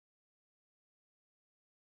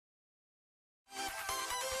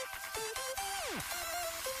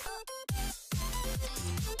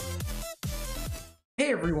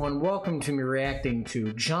Hey everyone, welcome to me reacting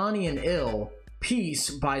to Johnknee Ill, Peace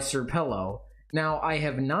by Sir Pillow. Now, I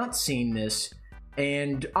have not seen this,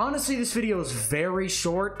 and honestly this video is very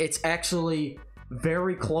short. It's actually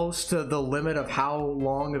very close to the limit of how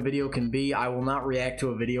long a video can be. I will not react to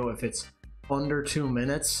a video if it's under 2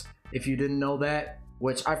 minutes, if you didn't know that,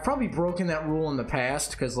 which I've probably broken that rule in the past,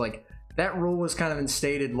 because like that rule was kind of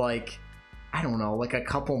instated like, I don't know, like a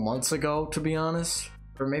couple months ago, to be honest,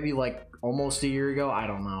 or maybe like almost a year ago, I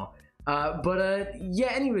don't know.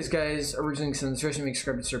 Yeah, anyways guys, originally send this make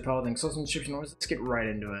subscribe to Sir Pillow, thanks, also in the description. Let's get right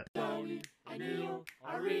into it. Johnknee and Ill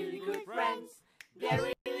are really good friends. They're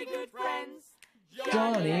really good friends.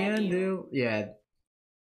 Johnknee and Ill, yeah.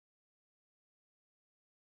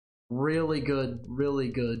 Really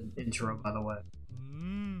good intro, by the way.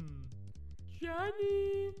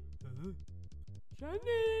 Johnknee!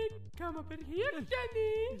 Johnknee! Come up in here,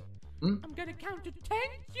 Johnknee! I'm gonna count to 10,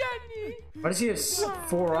 Johnknee! Why does he have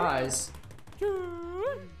 4 eyes?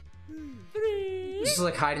 2, 3. This is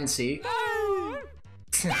like hide and seek. 4.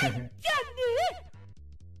 Johnknee!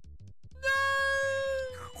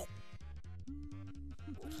 No!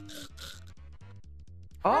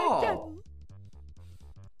 Oh! Johnknee.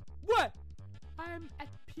 What? I'm at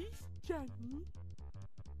peace, Johnknee.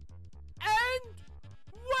 And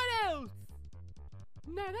what else?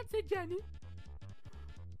 Now that's it, Johnknee.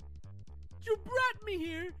 You brought me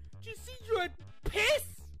here to see you at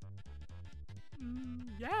peace?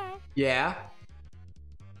 Yeah. Yeah?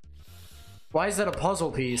 Why is that a puzzle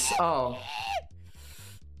piece? Oh.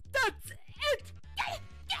 That's it!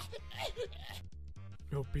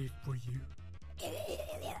 No beef for you.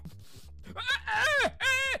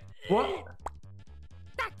 What?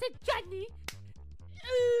 That's it, Johnknee.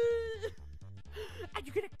 Are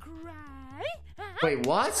you gonna cry? Wait,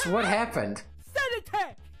 what? What happened? Sun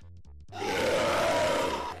attack!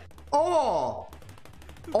 Oh!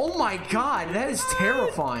 Oh my god, that is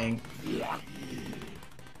terrifying.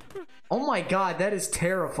 Oh my god, that is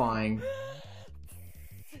terrifying.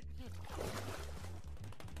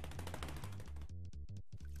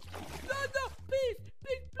 No, please,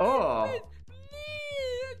 Oh.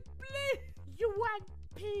 please. You want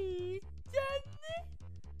peace, Johnknee?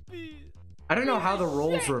 Please. I don't know how the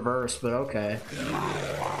roles reverse, but okay.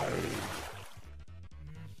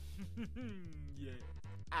 Yeah,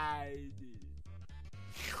 I did.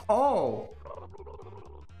 Oh!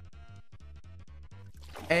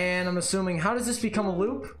 And I'm assuming, how does this become a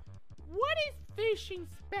loop? What is fish in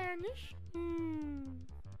Spanish?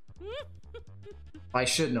 I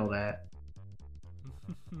should know that.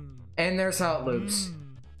 And there's how it loops.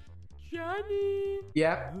 Johnknee.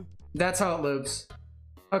 Yep, that's how it loops.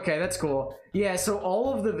 Okay, that's cool. Yeah, so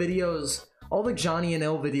all of the videos, all the Johnknee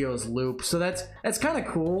Ill videos loop. So that's kind of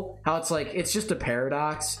cool how it's like, it's just a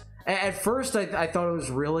paradox. At first, I thought it was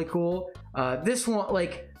really cool. This one,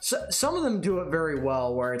 like, some of them do it very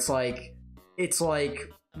well, where it's like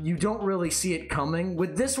you don't really see it coming.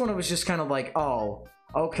 With this one, it was just kind of like, oh,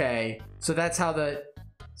 okay. So that's how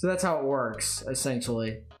it works,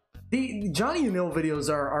 essentially. The Johnknee Ill videos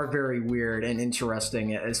are very weird and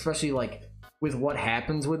interesting, especially like with what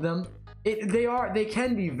happens with them. They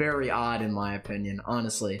can be very odd in my opinion,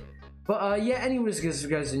 honestly. But yeah, anyways, guys,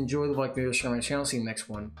 if you guys enjoy the like video, share my channel. See you in the next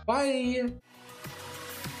one. Bye.